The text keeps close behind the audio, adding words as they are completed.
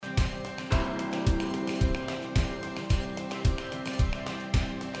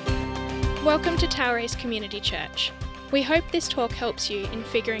Welcome to Taurus Community Church. We hope this talk helps you in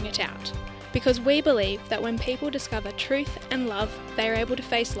figuring it out, because we believe that when people discover truth and love, they are able to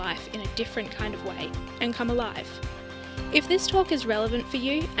face life in a different kind of way and come alive. If this talk is relevant for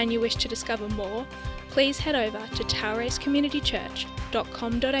you and you wish to discover more, please head over to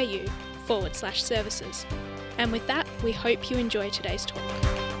tauruscommunitychurch.com.au/services. And with that, we hope you enjoy today's talk.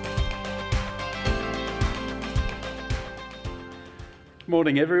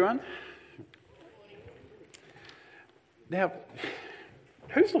 Morning, everyone. Now,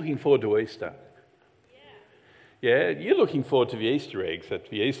 who's looking forward to Easter? Yeah, you're looking forward to the Easter eggs that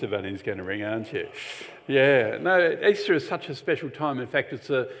the Easter Bunny is going to bring, aren't you? Yeah, no, Easter is such a special time. In fact, it's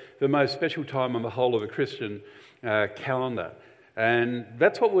the most special time on the whole of the Christian calendar. And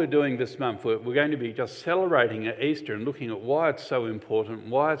that's what we're doing this month. We're going to be just celebrating Easter and looking at why it's so important,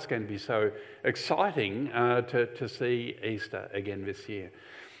 why it's going to be so exciting to see Easter again this year.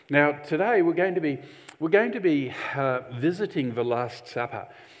 Now, today we're going to be visiting the Last Supper.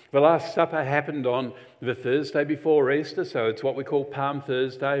 The Last Supper happened on the Thursday before Easter, so it's what we call Palm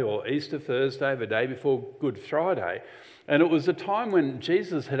Thursday or Easter Thursday, the day before Good Friday. And it was a time when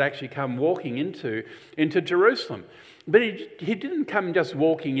Jesus had actually come walking into Jerusalem. But he didn't come just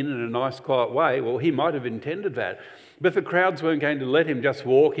walking in a nice, quiet way. Well, he might have intended that. But the crowds weren't going to let him just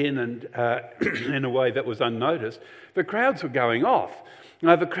walk in and in a way that was unnoticed. The crowds were going off.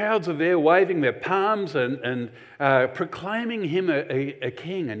 The crowds are there waving their palms and proclaiming him a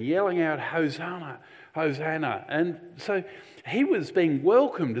king and yelling out, "Hosanna, Hosanna." And so he was being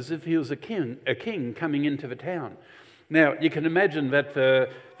welcomed as if he was a king coming into the town. Now, you can imagine that the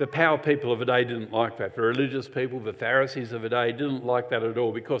power people of the day didn't like that. The religious people, the Pharisees of the day didn't like that at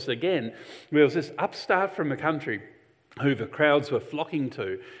all because, again, there was this upstart from the country who the crowds were flocking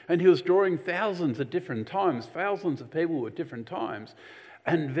to, and he was drawing thousands at different times, thousands of people at different times,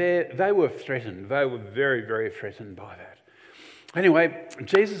 and they were threatened. They were very, very threatened by that. Anyway,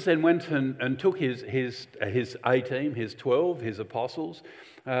 Jesus then went and took his A-team, his 12, his apostles,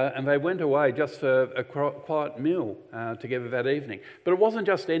 and they went away just for a quiet meal together that evening. But it wasn't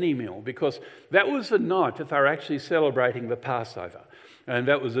just any meal, because that was the night that they were actually celebrating the Passover. And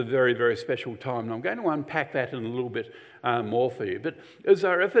that was a very, very special time. And I'm going to unpack that in a little bit more for you. But as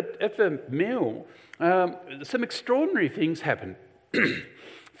they're at the meal, some extraordinary things happened.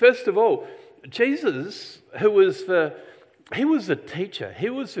 First of all, Jesus, he was the teacher, he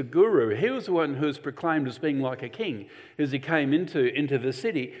was the guru, he was the one who was proclaimed as being like a king as he came into the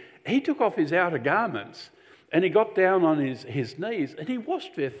city. He took off his outer garments and he got down on his knees and he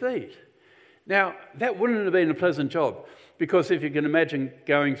washed their feet. Now, that wouldn't have been a pleasant job, because if you can imagine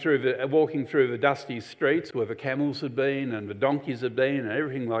walking through the dusty streets where the camels had been and the donkeys had been and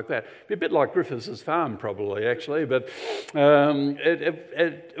everything like that, it'd be a bit like Griffiths' farm probably, actually, but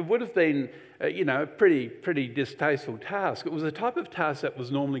it would have been a pretty distasteful task. It was a type of task that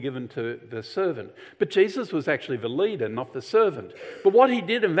was normally given to the servant. But Jesus was actually the leader, not the servant. But what he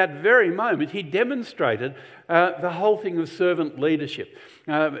did in that very moment, he demonstrated the whole thing of servant leadership.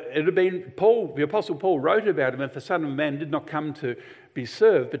 It had been the Apostle Paul wrote about him that the Son of Man did not come to be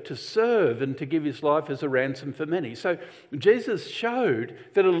served, but to serve and to give his life as a ransom for many. So Jesus showed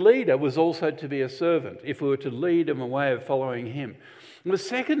that a leader was also to be a servant if we were to lead in a way of following him. And the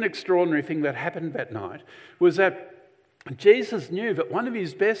second extraordinary thing that happened that night was that Jesus knew that one of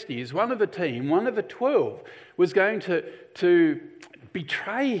his besties, one of the team, one of the 12, was going to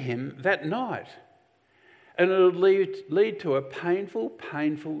betray him that night. And it would lead to a painful,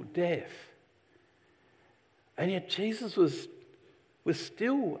 painful death. And yet Jesus was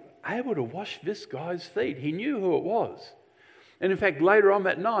still able to wash this guy's feet. He knew who it was. And in fact, later on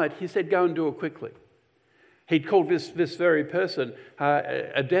that night, he said, "Go and do it quickly." He'd called this very person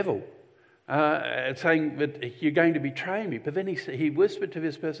a devil, saying that you're going to betray me. But then he whispered to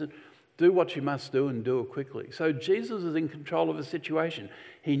this person, "Do what you must do and do it quickly." So Jesus is in control of the situation.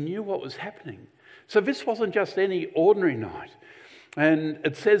 He knew what was happening. So this wasn't just any ordinary night. And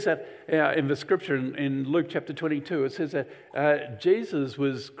it says that in the scripture in Luke chapter 22, it says that Jesus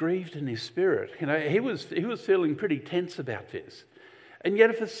was grieved in his spirit. He was feeling pretty tense about this. And yet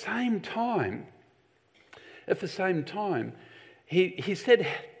at the same time, he said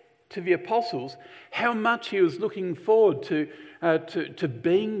to the apostles how much he was looking forward to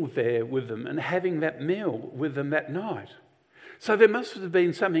being there with them and having that meal with them that night. So there must have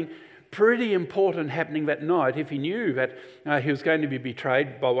been something pretty important happening that night if he knew that he was going to be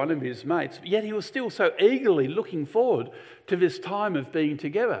betrayed by one of his mates, yet he was still so eagerly looking forward to this time of being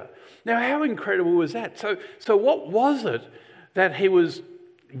together. Now, how incredible was that? So what was it that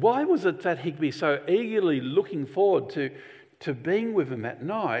why was it that he'd be so eagerly looking forward to being with them that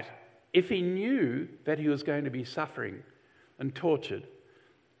night, if he knew that he was going to be suffering and tortured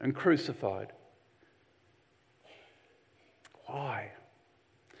and crucified? Why?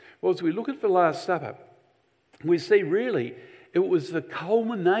 Well, as we look at the Last Supper, we see really it was the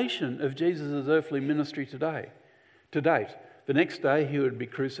culmination of Jesus' earthly ministry to date. The next day he would be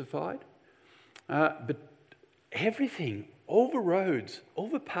crucified. But everything, all the roads, all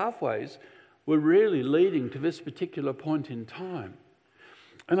the pathways were really leading to this particular point in time.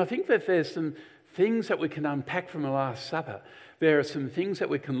 And I think that there's some things that we can unpack from the Last Supper. There are some things that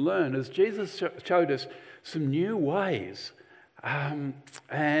we can learn as Jesus showed us some new ways.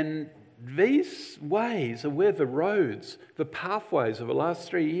 And these ways are where the roads, the pathways of the last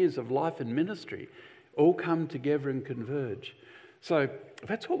 3 years of life and ministry all come together and converge. So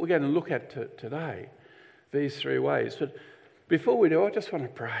that's what we're going to look at today, these 3 ways. But before we do, I just want to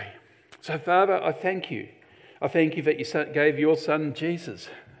pray. So Father, I thank you. I thank you that you gave your Son Jesus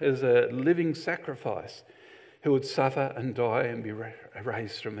as a living sacrifice who would suffer and die and be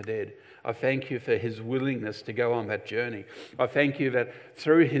raised from the dead. I thank you for his willingness to go on that journey. I thank you that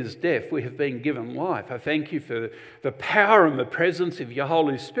through his death we have been given life. I thank you for the power and the presence of your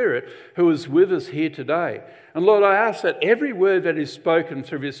Holy Spirit who is with us here today. And Lord, I ask that every word that is spoken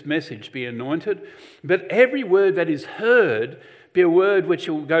through this message be anointed, but every word that is heard be a word which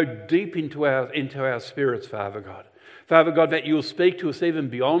will go deep into our spirits, Father God. Father God, that you'll speak to us even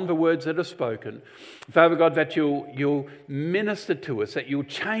beyond the words that are spoken. Father God, that you'll minister to us, that you'll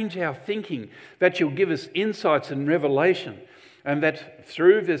change our thinking, that you'll give us insights and revelation, and that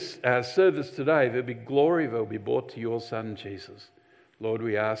through this service today, there'll be glory that will be brought to your Son, Jesus. Lord,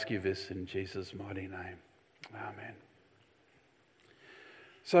 we ask you this in Jesus' mighty name. Amen.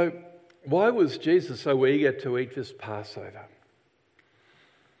 So, why was Jesus so eager to eat this Passover?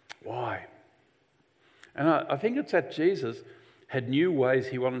 Why? And I think it's that Jesus had new ways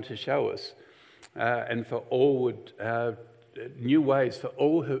he wanted to show us, and for all new ways for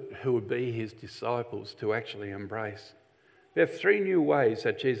all who would be his disciples to actually embrace. There are 3 new ways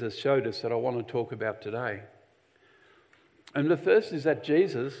that Jesus showed us that I want to talk about today. And the first is that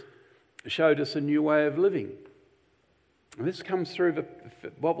Jesus showed us a new way of living. And this comes through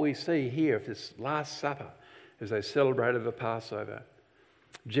what we see here of this Last Supper as they celebrated the Passover.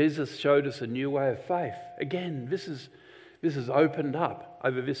 Jesus showed us a new way of faith. Again, this is opened up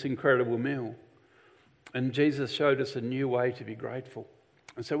over this incredible meal. And Jesus showed us a new way to be grateful.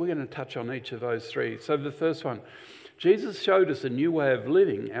 And so we're going to touch on each of those 3. So the first one, Jesus showed us a new way of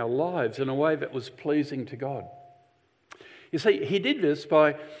living our lives in a way that was pleasing to God. You see, he did this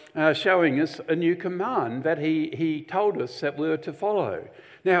by showing us a new command that he told us that we were to follow.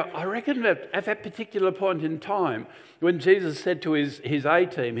 Now, I reckon that at that particular point in time, when Jesus said to his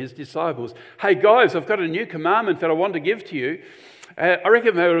A-team, his disciples, "Hey guys, I've got a new commandment that I want to give to you," I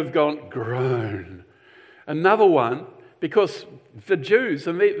reckon they would have gone, "Groan." Another one, because the Jews,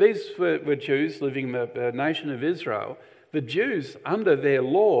 and these were Jews living in the nation of Israel, the Jews, under their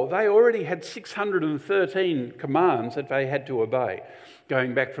law, they already had 613 commands that they had to obey,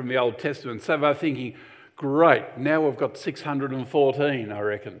 going back from the Old Testament. So they're thinking, great, now we've got 614, I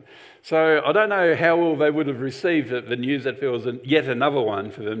reckon. So I don't know how well they would have received the news that there was yet another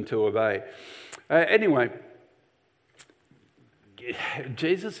one for them to obey. Anyway,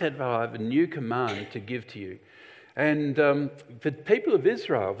 Jesus said, "I have a new command to give to you." And the people of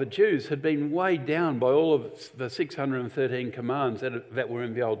Israel, the Jews, had been weighed down by all of the 613 commands that were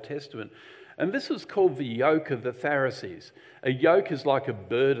in the Old Testament. And this was called the yoke of the Pharisees. A yoke is like a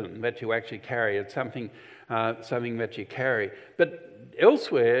burden that you actually carry. It's something that you carry. But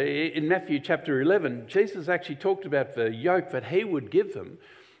elsewhere, in Matthew chapter 11, Jesus actually talked about the yoke that he would give them.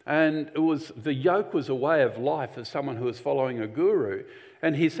 And the yoke was a way of life of someone who was following a guru.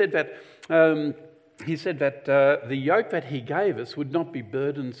 And he said that the yoke that he gave us would not be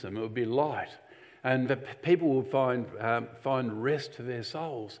burdensome, it would be light, and that people would find rest for their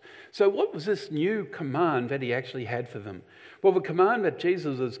souls. So what was this new command that he actually had for them? Well, the command that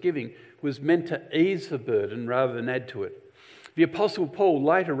Jesus was giving was meant to ease the burden rather than add to it. The Apostle Paul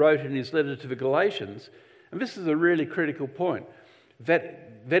later wrote in his letter to the Galatians, and this is a really critical point, that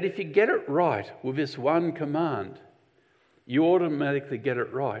if you get it right with this one command, you automatically get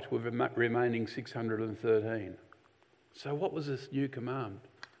it right with the remaining 613. So what was this new command?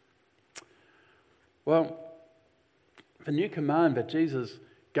 Well, the new command that Jesus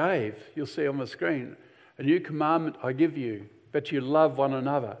gave, you'll see on the screen, "A new commandment I give you, that you love one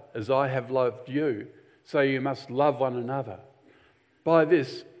another as I have loved you, so you must love one another. By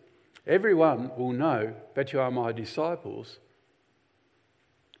this, everyone will know that you are my disciples,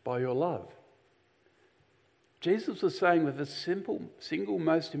 by your love." Jesus was saying that the single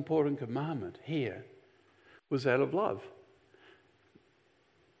most important commandment here was that of love.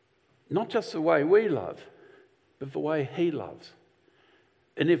 Not just the way we love, but the way he loves.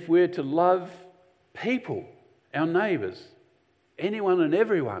 And if we're to love people, our neighbours, anyone and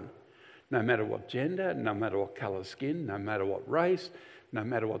everyone, no matter what gender, no matter what colour of skin, no matter what race, no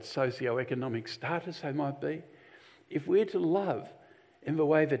matter what socio-economic status they might be, if we're to love in the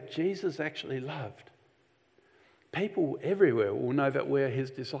way that Jesus actually loved, people everywhere will know that we're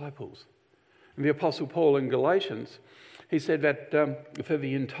his disciples. And the Apostle Paul in Galatians, he said that for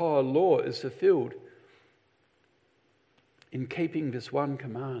the entire law is fulfilled in keeping this one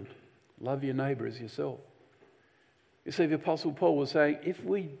command: love your neighbour as yourself. You see, the Apostle Paul was saying, if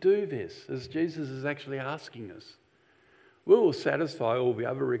we do this, as Jesus is actually asking us, we will satisfy all the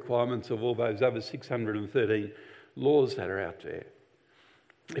other requirements of all those other 613 laws that are out there.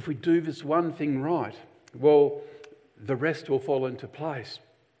 If we do this one thing right, well, the rest will fall into place.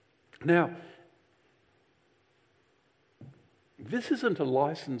 Now, this isn't a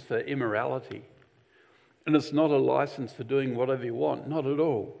license for immorality, and it's not a license for doing whatever you want, not at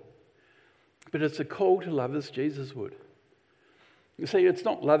all. But it's a call to love as Jesus would. You see, it's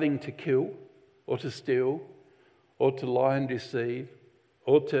not loving to kill or to steal or to lie and deceive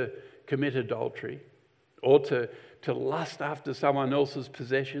or to commit adultery or to lust after someone else's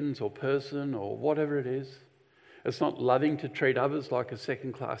possessions or person or whatever it is. It's not loving to treat others like a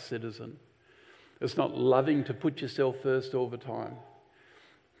second-class citizen. It's not loving to put yourself first all the time.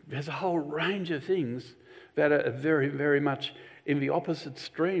 There's a whole range of things that are very, very much in the opposite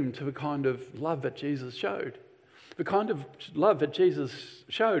stream to the kind of love that Jesus showed. The kind of love that Jesus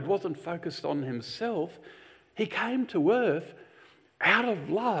showed wasn't focused on himself. He came to earth out of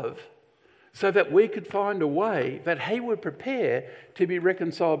love so that we could find a way that he would prepare to be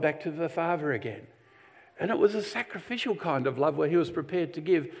reconciled back to the Father again. And it was a sacrificial kind of love where he was prepared to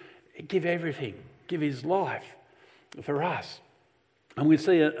give everything, give his life for us. And we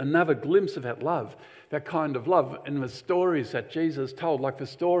see another glimpse of that love, that kind of love, in the stories that Jesus told, like the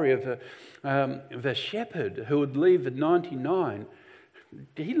story of the shepherd who would leave the 99.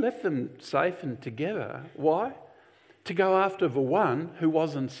 He left them safe and together. Why? To go after the one who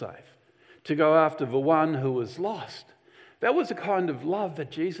wasn't safe, to go after the one who was lost. That was the kind of love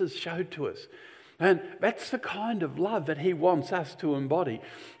that Jesus showed to us. And that's the kind of love that he wants us to embody.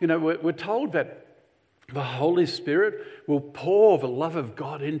 You know, we're told that the Holy Spirit will pour the love of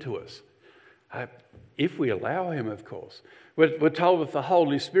God into us. If we allow him, of course. We're told that the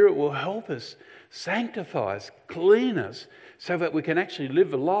Holy Spirit will help us, sanctify us, clean us, so that we can actually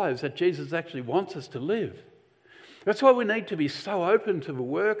live the lives that Jesus actually wants us to live. That's why we need to be so open to the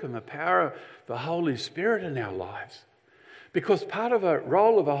work and the power of the Holy Spirit in our lives. Because part of the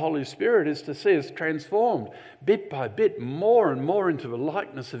role of the Holy Spirit is to see us transformed bit by bit, more and more into the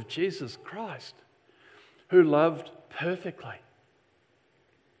likeness of Jesus Christ, who loved perfectly.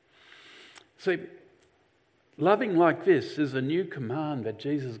 See, loving like this is a new command that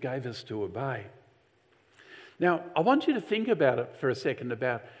Jesus gave us to obey. Now, I want you to think about it for a second,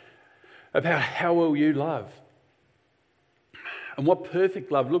 about how will you love and what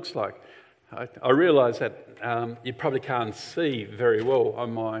perfect love looks like. I realise that you probably can't see very well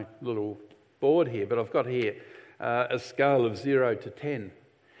on my little board here, but I've got here a scale of 0 to 10.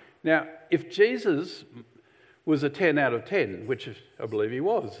 Now, if Jesus was a 10 out of 10, which I believe he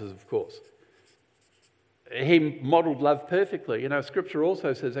was, of course, he modelled love perfectly. You know, Scripture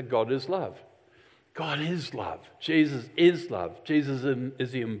also says that God is love. God is love. Jesus is love. Jesus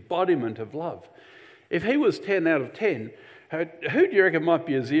is the embodiment of love. If he was 10 out of 10, who do you reckon might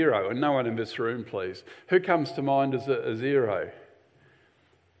be a 0? And no one in this room, please. Who comes to mind as a 0?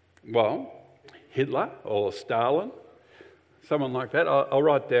 Well, Hitler or Stalin, someone like that. I'll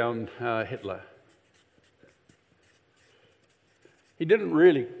write down Hitler. He didn't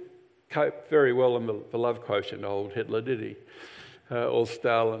really cope very well in the love quotient, old Hitler, did he? Or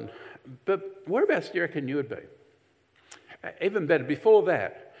Stalin. But whereabouts do you reckon you would be? Even better, before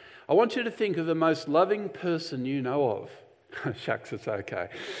that, I want you to think of the most loving person you know of. Shucks, it's okay.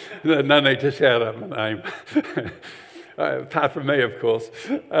 No need to shout out my name. Apart from me, of course.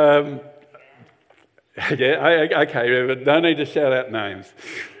 Okay, but no need to shout out names.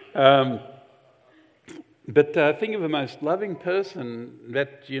 But think of the most loving person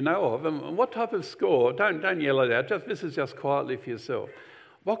that you know of, and what type of score? Don't yell it out. This is just quietly for yourself.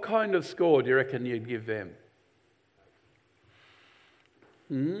 What kind of score do you reckon you'd give them?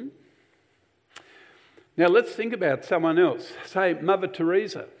 Now let's think about someone else. Say Mother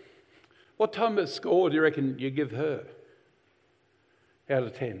Teresa. What type of score do you reckon you give her out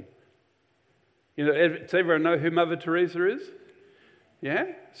of 10? You know, does everyone know who Mother Teresa is? Yeah?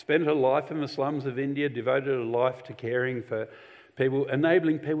 Spent her life in the slums of India, devoted her life to caring for people,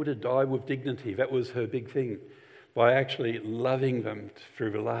 enabling people to die with dignity. That was her big thing, by actually loving them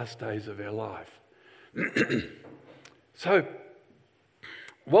through the last days of her life. So,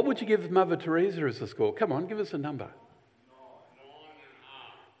 what would you give Mother Teresa as a score? Come on, give us a number.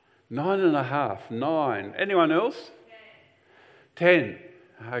 9.5. 9. Anyone else? 10.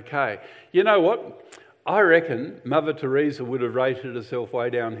 Okay. You know what? I reckon Mother Teresa would have rated herself way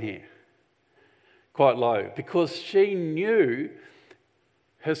down here. Quite low. Because she knew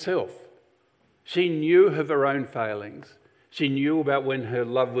herself. She knew of her own failings. She knew about when her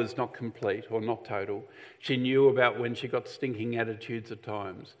love was not complete or not total. She knew about when she got stinking attitudes at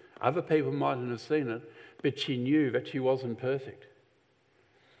times. Other people mightn't have seen it, but she knew that she wasn't perfect.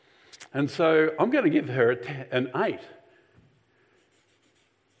 And so I'm going to give her an 8.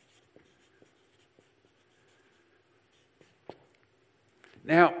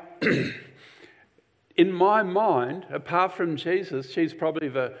 Now, in my mind, apart from Jesus, she's probably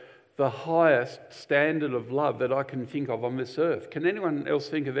the highest standard of love that I can think of on this earth. Can anyone else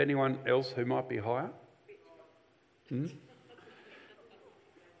think of anyone else who might be higher?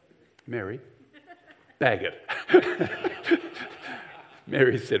 Mary? Bag it.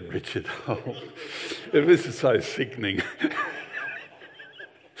 Mary said Richard. Oh, this is so sickening.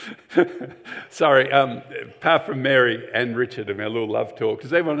 Sorry, apart from Mary and Richard and our little love talk,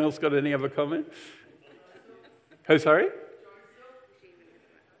 has anyone else got any other comment? Who, sorry?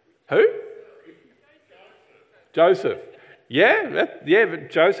 Who? Joseph. Yeah,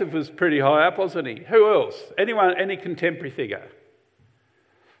 but Joseph was pretty high up, wasn't he? Who else? Anyone, any contemporary figure?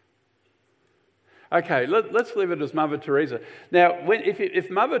 Okay, let's leave it as Mother Teresa. Now,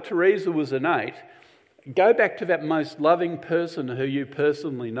 if Mother Teresa was an 8, go back to that most loving person who you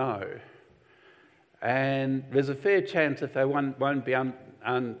personally know, and there's a fair chance that they won't be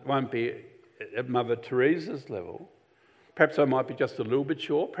at Mother Teresa's level. Perhaps I might be just a little bit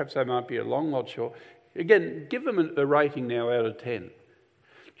short. Perhaps I might be a long lot short. Again, give them a rating now out of 10,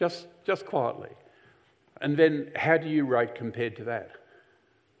 just quietly, and then how do you rate compared to that?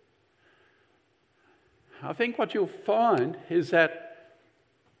 I think what you'll find is that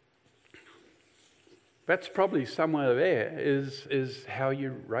that's probably somewhere there is how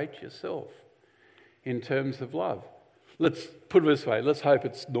you rate yourself in terms of love. Let's put it this way, let's hope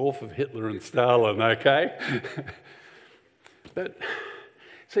it's north of Hitler and Stalin, okay? But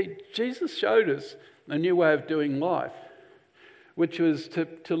see, Jesus showed us a new way of doing life, which was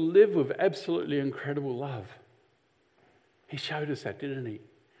to live with absolutely incredible love. He showed us that, didn't he?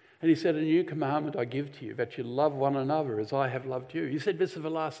 And he said, a new commandment I give to you, that you love one another as I have loved you. He said this is the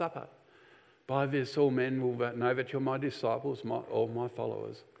Last Supper. By this all men will know that you're my disciples, all my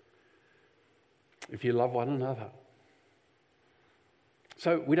followers, if you love one another.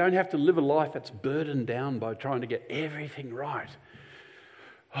 So we don't have to live a life that's burdened down by trying to get everything right.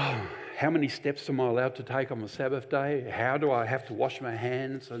 Oh, how many steps am I allowed to take on the Sabbath day? How do I have to wash my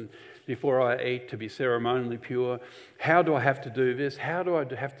hands and before I eat to be ceremonially pure? How do I have to do this? How do I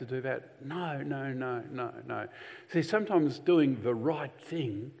have to do that? No. See, sometimes doing the right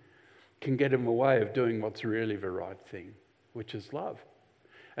thing can get in the way of doing what's really the right thing, which is love.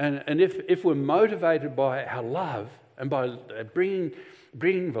 And if we're motivated by our love and by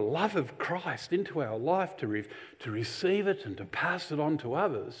bringing the love of Christ into our life to receive it and to pass it on to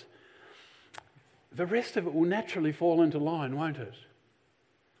others, the rest of it will naturally fall into line, won't it?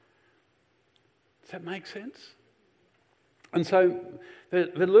 Does that make sense? And so the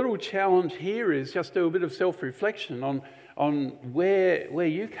little challenge here is just do a bit of self-reflection on where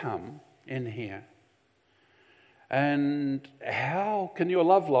you come in here. And how can your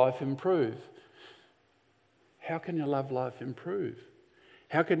love life improve? How can your love life improve?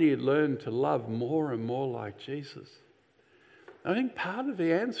 How can you learn to love more and more like Jesus? I think part of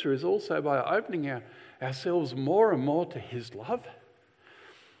the answer is also by opening ourselves more and more to his love.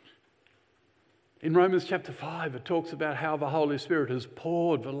 In Romans chapter 5, it talks about how the Holy Spirit has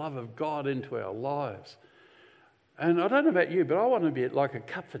poured the love of God into our lives. And I don't know about you, but I want to be like a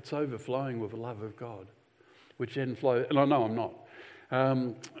cup that's overflowing with the love of God, which then flows, and I know I'm not,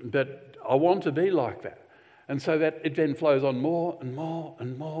 but I want to be like that. And so that it then flows on more and more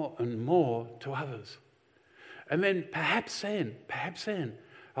and more and more to others. And then perhaps then,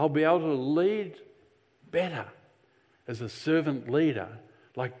 I'll be able to lead better as a servant leader,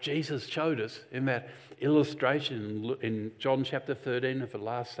 like Jesus showed us in that illustration in John chapter 13 of the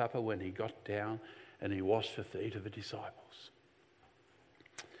Last Supper when he got down and he washed the feet of the disciples.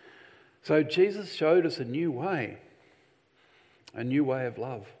 So Jesus showed us a new way of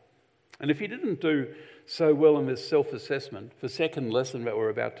love. And if you didn't do so well in this self-assessment, the second lesson that we're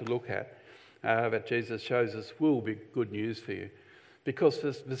about to look at, that Jesus shows us, will be good news for you. Because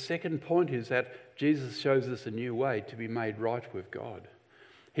the second point is that Jesus shows us a new way to be made right with God.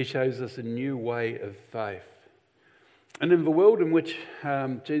 He shows us a new way of faith. And in the world in which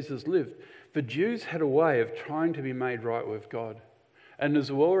Jesus lived, the Jews had a way of trying to be made right with God. And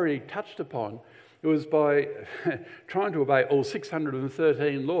as we already touched upon, it was by trying to obey all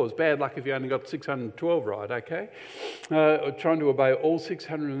 613 laws. Bad luck if you only got 612 right, okay? Trying to obey all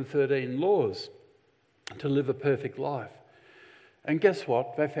 613 laws to live a perfect life. And guess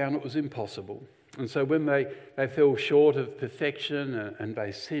what? They found it was impossible. And so when they fell short of perfection and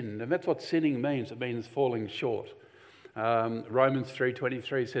they sinned, and that's what sinning means. It means falling short. Romans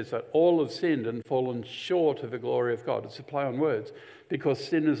 3:23 says that all have sinned and fallen short of the glory of God. It's a play on words because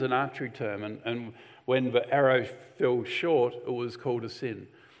sin is an archery term, and when the arrow fell short, it was called a sin.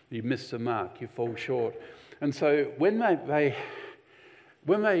 You miss the mark, you fall short. And so when they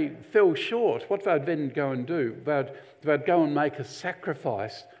fell short, what they'd then go and do, they'd go and make a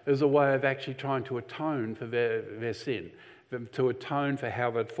sacrifice as a way of actually trying to atone for their sin, to atone for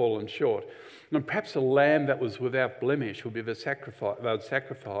how they'd fallen short. And perhaps a lamb that was without blemish would be the sacrifice they'd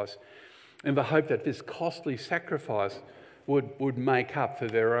sacrifice in the hope that this costly sacrifice would make up for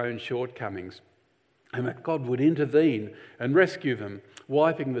their own shortcomings and that God would intervene and rescue them,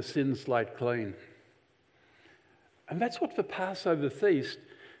 wiping the sin slate clean. And that's what the Passover feast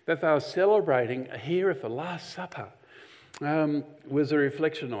that they were celebrating here at the Last Supper was a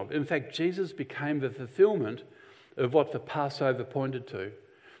reflection of. In fact, Jesus became the fulfillment of what the Passover pointed to.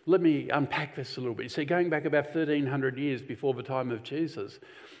 Let me unpack this a little bit. You see, going back about 1,300 years before the time of Jesus,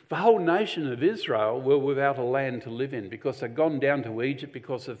 the whole nation of Israel were without a land to live in because they'd gone down to Egypt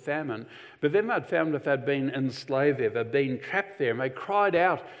because of famine. But then they'd found that they'd been enslaved there, they'd been trapped there, and they cried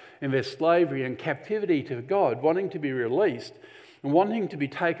out in their slavery and captivity to God, wanting to be released and wanting to be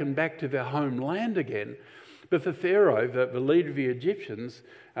taken back to their homeland again. But for Pharaoh, the leader of the Egyptians,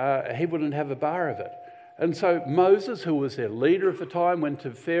 he wouldn't have a bar of it. And so Moses, who was their leader at the time, went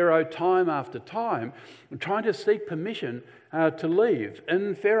to Pharaoh time after time, trying to seek permission to leave.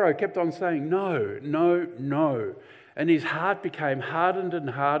 And Pharaoh kept on saying, no, no, no. And his heart became hardened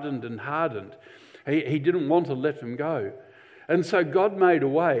and hardened and hardened. He didn't want to let them go. And so God made a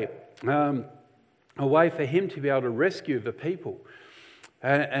way for him to be able to rescue the people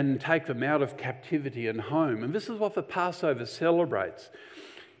and take them out of captivity and home. And this is what the Passover celebrates.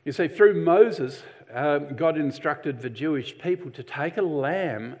 You see, through Moses, God instructed the Jewish people to take a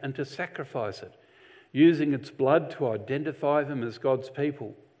lamb and to sacrifice it, using its blood to identify them as God's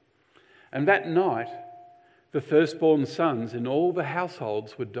people. And that night, the firstborn sons in all the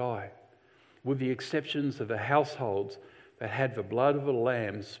households would die, with the exceptions of the households that had the blood of a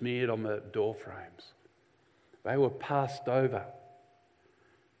lamb smeared on the door frames. They were passed over.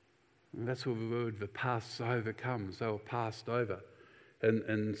 And that's where the word the Passover comes. They were passed over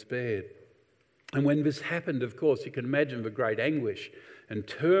and spared. And when this happened, of course, you can imagine the great anguish and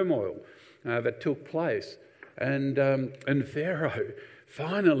turmoil that took place. And Pharaoh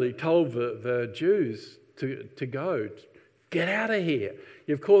finally told the Jews to go. Get out of here.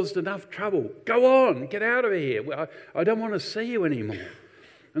 You've caused enough trouble. Go on, get out of here. I don't want to see you anymore.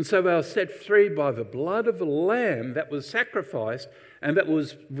 And so they were set free by the blood of the lamb that was sacrificed and that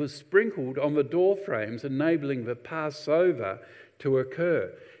was sprinkled on the door frames, enabling the Passover to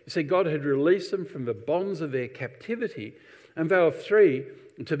occur. You see, God had released them from the bonds of their captivity, and they were free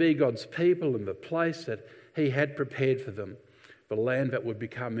to be God's people in the place that he had prepared for them, the land that would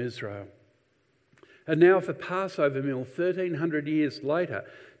become Israel. And now for Passover meal, 1,300 years later,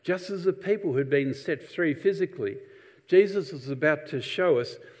 just as the people had been set free physically, Jesus was about to show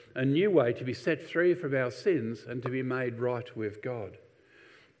us a new way to be set free from our sins and to be made right with God.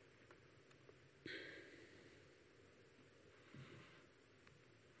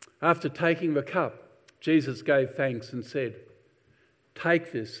 After taking the cup, Jesus gave thanks and said,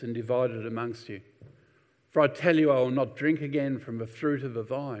 "Take this and divide it amongst you. For I tell you, I will not drink again from the fruit of the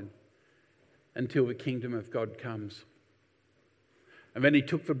vine until the kingdom of God comes." And then he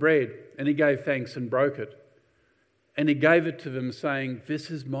took the bread and he gave thanks and broke it. And he gave it to them saying,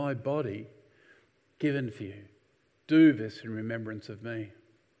 "This is my body given for you. Do this in remembrance of me."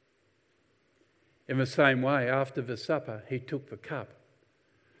 In the same way, after the supper, he took the cup,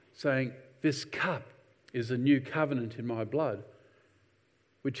 saying, "This cup is a new covenant in my blood,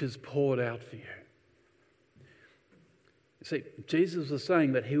 which is poured out for you." You see, Jesus was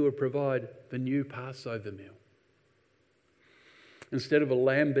saying that he would provide the new Passover meal. Instead of a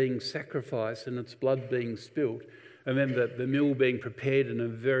lamb being sacrificed and its blood being spilt, and then the meal being prepared in a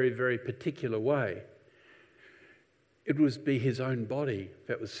very, very particular way. It would be his own body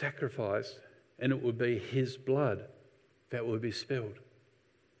that was sacrificed, and it would be his blood that would be spilled.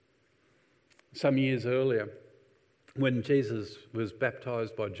 Some years earlier, when Jesus was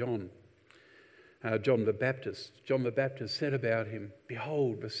baptized by John the Baptist said about him,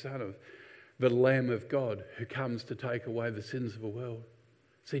 "Behold, the Son of the Lamb of God who comes to take away the sins of the world."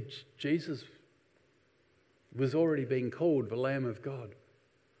 See, Jesus was already being called the Lamb of God.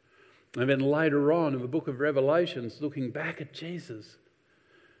 And then later on in the book of Revelations, looking back at Jesus,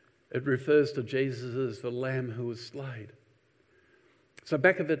 it refers to Jesus as the Lamb who was slain. So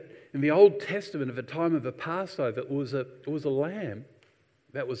back in the Old Testament, at the time of the Passover, it was a lamb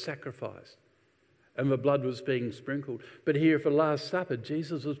that was sacrificed, and the blood was being sprinkled. But here for the Last Supper,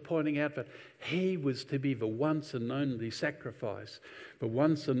 Jesus was pointing out that he was to be the once and only sacrifice, the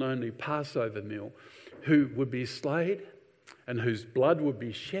once and only Passover meal, who would be slain and whose blood would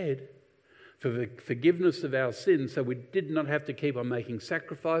be shed for the forgiveness of our sins, so we did not have to keep on making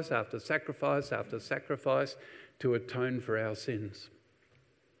sacrifice after sacrifice after sacrifice to atone for our sins.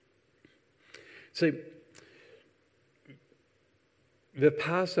 See, the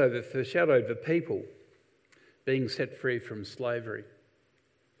Passover foreshadowed the people being set free from slavery.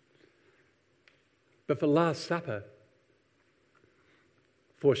 But the Last Supper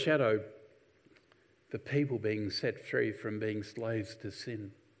foreshadowed the people being set free from being slaves to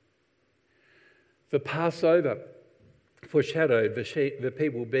sin. The Passover foreshadowed the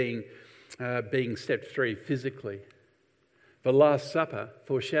people being set free physically. The Last Supper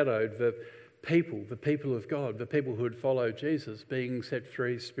foreshadowed the people of God, the people who had followed Jesus, being set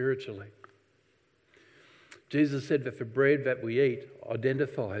free spiritually. Jesus said that the bread that we eat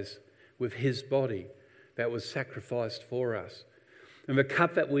identifies with his body that was sacrificed for us. And the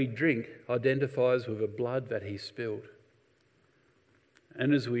cup that we drink identifies with the blood that he spilled.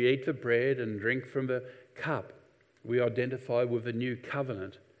 And as we eat the bread and drink from the cup, we identify with the new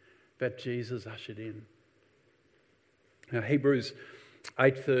covenant that Jesus ushered in. Now, Hebrews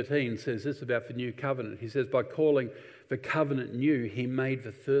 8:13 says this about the new covenant. He says, by calling the covenant new, he made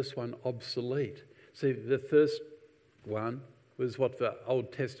the first one obsolete. See, the first one was what the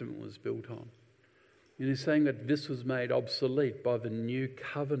Old Testament was built on. And he's saying that this was made obsolete by the new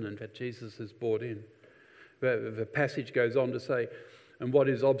covenant that Jesus has brought in. The passage goes on to say, and what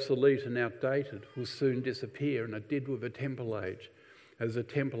is obsolete and outdated will soon disappear, and it did with the temple age. As the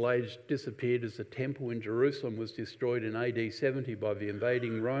temple age disappeared, as the temple in Jerusalem was destroyed in AD 70 by the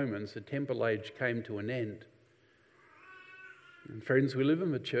invading Romans, the temple age came to an end. And friends, we live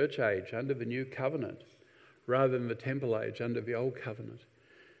in the church age under the new covenant, rather than the temple age under the old covenant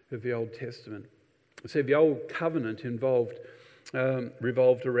of the Old Testament. See, the old covenant revolved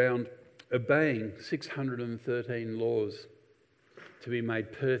around obeying 613 laws to be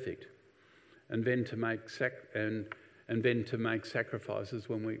made perfect, and then to make sacrifices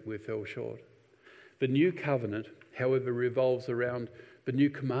when we fell short. The new covenant, however, revolves around the new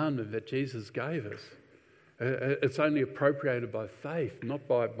commandment that Jesus gave us. It's only appropriated by faith, not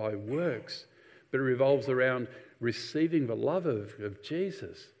by works, but it revolves around receiving the love of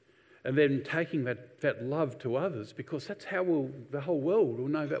Jesus and then taking that love to others, because that's how the whole world will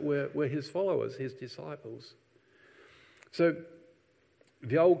know that we're his followers, his disciples. So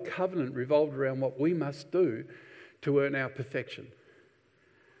the old covenant revolved around what we must do to earn our perfection,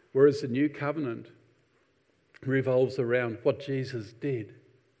 whereas the new covenant revolves around what Jesus did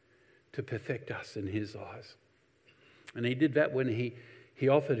to perfect us in his eyes. And he did that when he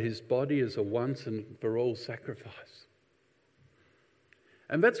offered his body as a once and for all sacrifice.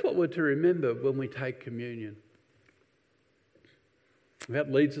 And that's what we're to remember when we take communion.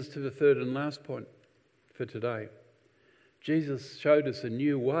 That leads us to the third and last point for today. Jesus showed us a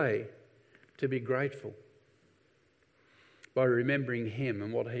new way to be grateful by remembering him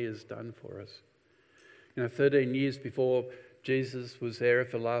and what he has done for us. 13 years before Jesus was there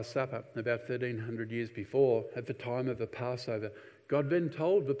at the Last Supper, about 1,300 years before, at the time of the Passover, God then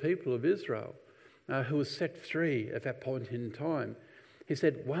told the people of Israel, who were set free at that point in time, he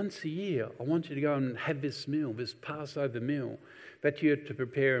said, once a year, I want you to go and have this meal, this Passover meal, that you're to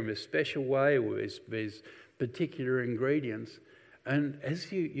prepare in this special way with these particular ingredients. And as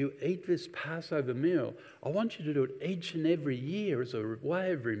you eat this Passover meal, I want you to do it each and every year as a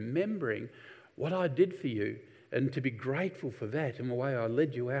way of remembering what I did for you and to be grateful for that in the way I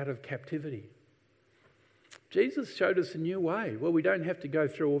led you out of captivity. Jesus showed us a new way where we don't have to go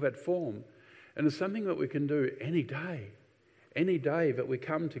through all that form. And it's something that we can do any day that we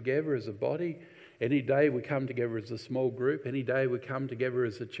come together as a body any day we come together as a small group, any day we come together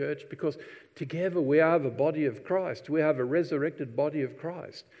as a church, because together we are the body of Christ. We are the resurrected body of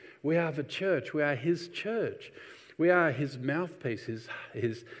Christ. We are the church. We are his church. We are his mouthpiece, his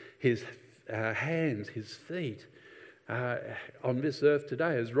hands, his feet on this earth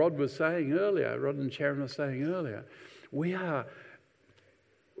today. As Rod was saying earlier, Rod and Sharon were saying earlier, we are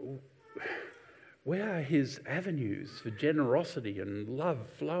his avenues for generosity and love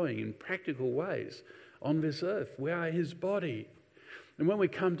flowing in practical ways on this earth. We are his body. And when we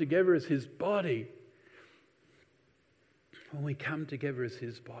come together as his body, we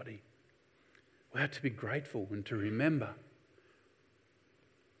have to be grateful and to remember.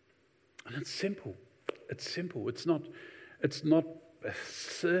 And it's simple. It's not a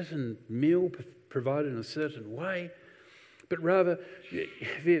certain meal provided in a certain way, but rather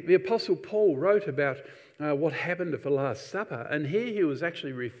the Apostle Paul wrote about what happened at the Last Supper, and here he was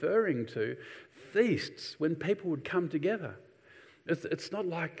actually referring to feasts when people would come together. It's not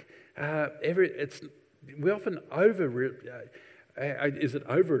like we often is it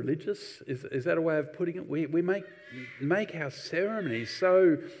over religious? Is that a way of putting it? We make our ceremonies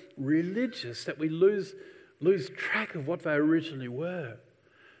so religious that we lose track of what they originally were.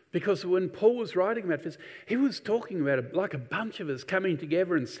 Because when Paul was writing about this, he was talking about like a bunch of us coming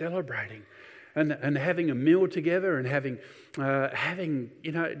together and celebrating, and having a meal together and having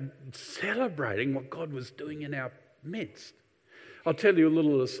celebrating what God was doing in our midst. I'll tell you a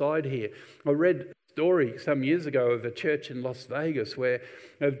little aside here. I read a story some years ago of a church in Las Vegas where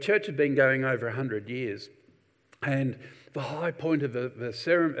the church had been going over 100 years, and the high point of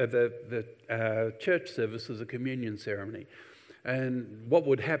the church service was a communion ceremony. And what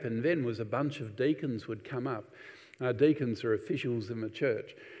would happen then was a bunch of deacons would come up. Deacons are officials in the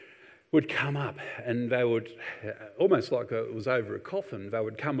church. Would come up, and they would, almost like it was over a coffin, they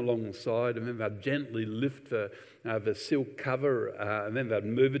would come along the side, and then they'd gently lift the silk cover, and then they'd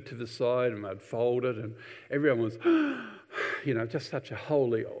move it to the side, and they'd fold it, and everyone was, just such a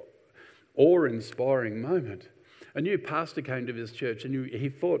holy, awe-inspiring moment. A new pastor came to this church, and he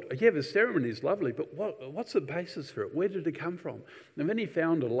thought, the ceremony is lovely, but what's the basis for it? Where did it come from? And then he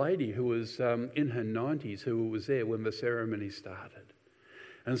found a lady who was in her 90s who was there when the ceremony started.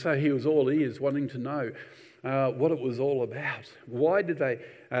 And so he was all ears, wanting to know what it was all about. Why did they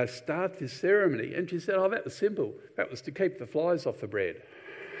start this ceremony? And she said, that was simple. That was to keep the flies off the bread.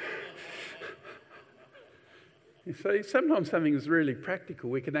 So sometimes something is really practical.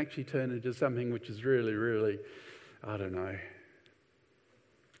 We can actually turn into something which is really, really,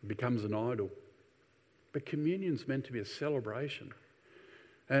 becomes an idol. But communion's meant to be a celebration.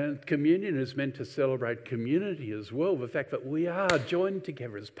 And communion is meant to celebrate community as well, the fact that we are joined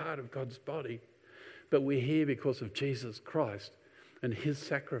together as part of God's body. But we're here because of Jesus Christ and his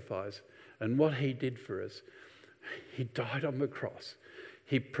sacrifice and what he did for us. He died on the cross.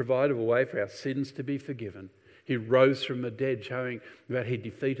 He provided a way for our sins to be forgiven. He rose from the dead, showing that he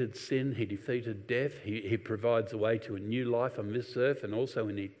defeated sin, he defeated death. He provides a way to a new life on this earth and also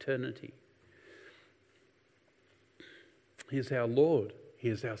in eternity. He is our Lord. He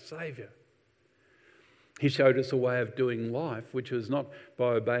is our Saviour. He showed us a way of doing life, which was not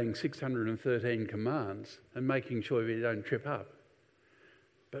by obeying 613 commands and making sure we don't trip up,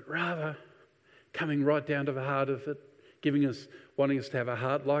 but rather coming right down to the heart of it, wanting us to have a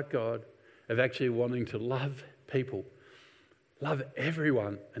heart like God, of actually wanting to love people, love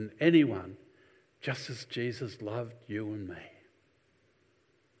everyone and anyone, just as Jesus loved you and me.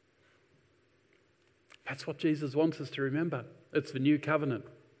 That's what Jesus wants us to remember. It's the new covenant.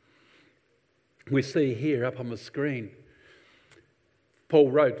 We see here up on the screen,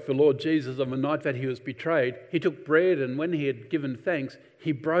 Paul wrote, "The Lord Jesus, on the night that he was betrayed, he took bread, and when he had given thanks,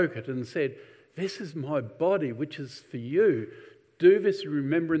 he broke it and said, 'This is my body, which is for you. Do this in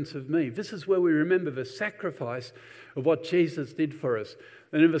remembrance of me.'" This is where we remember the sacrifice of what Jesus did for us.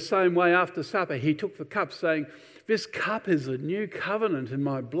 And in the same way, after supper, he took the cup, saying, "This cup is a new covenant in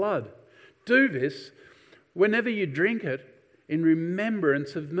my blood. Do this whenever you drink it in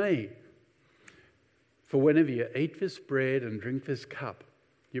remembrance of me. For whenever you eat this bread and drink this cup,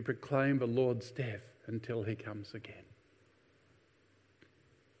 you proclaim the Lord's death until he comes again."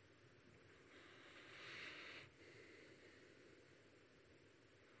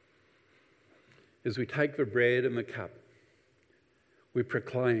 As we take the bread and the cup, we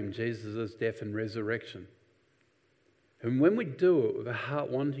proclaim Jesus' death and resurrection. And when we do it with a heart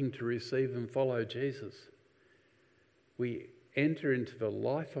wanting to receive and follow Jesus, we enter into the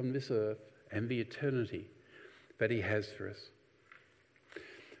life on this earth and the eternity that he has for us.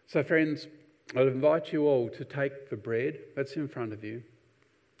 So friends, I'd invite you all to take the bread that's in front of you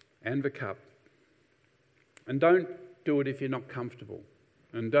and the cup And don't do it if you're not comfortable.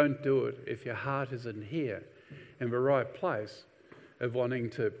 And don't do it if your heart isn't here in the right place of wanting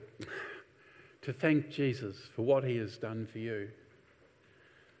to thank Jesus for what he has done for you.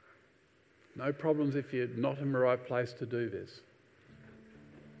 No problems if you're not in the right place to do this.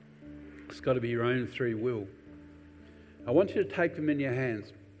 It's got to be your own free will. I want you to take them in your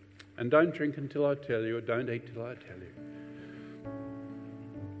hands. And don't drink until I tell you, or don't eat till I tell you.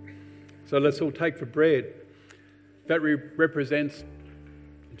 So let's all take the bread. That represents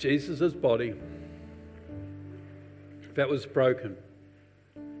Jesus' body that was broken.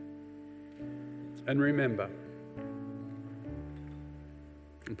 And remember,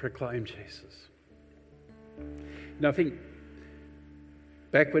 and proclaim Jesus. Now I think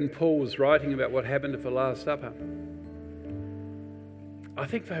back when Paul was writing about what happened at the Last Supper, I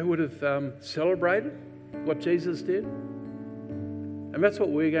think they would have celebrated what Jesus did. And that's what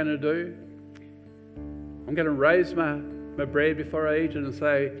we're going to do. I'm going to raise my bread before I eat and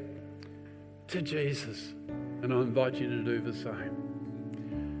say, to Jesus. And I invite you to do the same.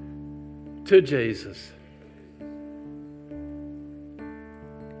 To Jesus.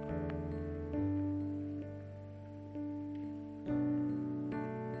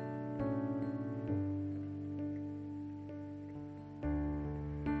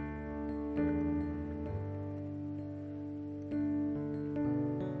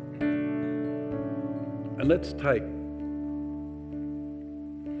 And let's take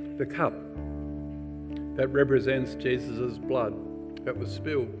the cup that represents Jesus' blood that was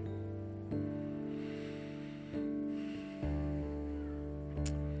spilled.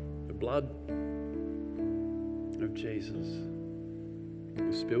 The blood of Jesus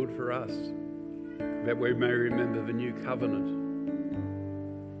was spilled for us, that we may remember the new covenant,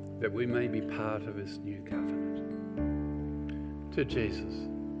 that we may be part of this new covenant. To Jesus.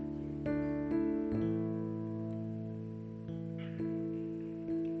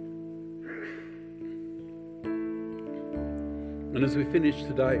 And as we finish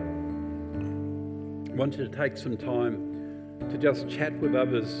today, I want you to take some time to just chat with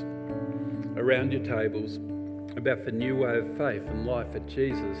others around your tables about the new way of faith and life that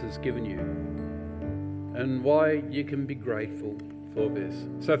Jesus has given you and why you can be grateful for this.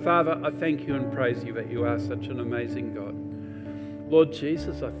 So Father, I thank you and praise you that you are such an amazing God. Lord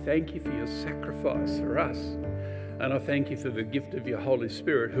Jesus, I thank you for your sacrifice for us, and I thank you for the gift of your Holy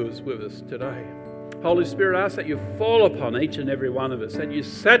Spirit who is with us today. Holy Spirit, I ask that you fall upon each and every one of us, that you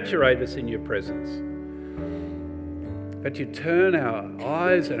saturate us in your presence, that you turn our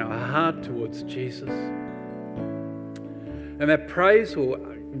eyes and our heart towards Jesus, and that praise will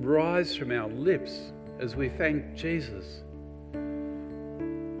rise from our lips as we thank Jesus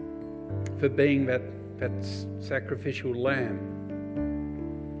for being that sacrificial lamb,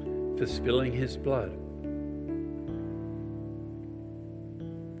 for spilling his blood,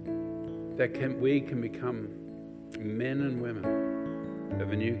 that we can become men and women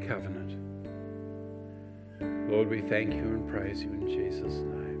of a new covenant. Lord, we thank you and praise you in Jesus'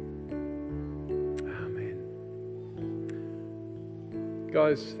 name. Amen.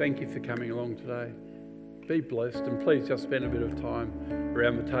 Guys, thank you for coming along today. Be blessed, and please just spend a bit of time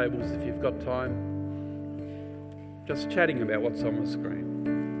around the tables if you've got time, just chatting about what's on the screen.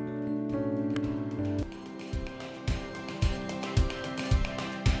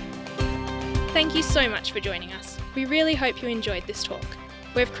 Thank you so much for joining us. We really hope you enjoyed this talk.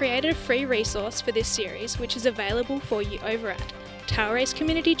 We've created a free resource for this series which is available for you over at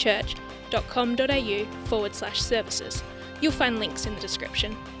toweracecommunitychurch.com.au/services. You'll find links in the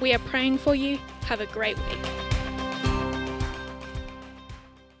description. We are praying for you. Have a great week.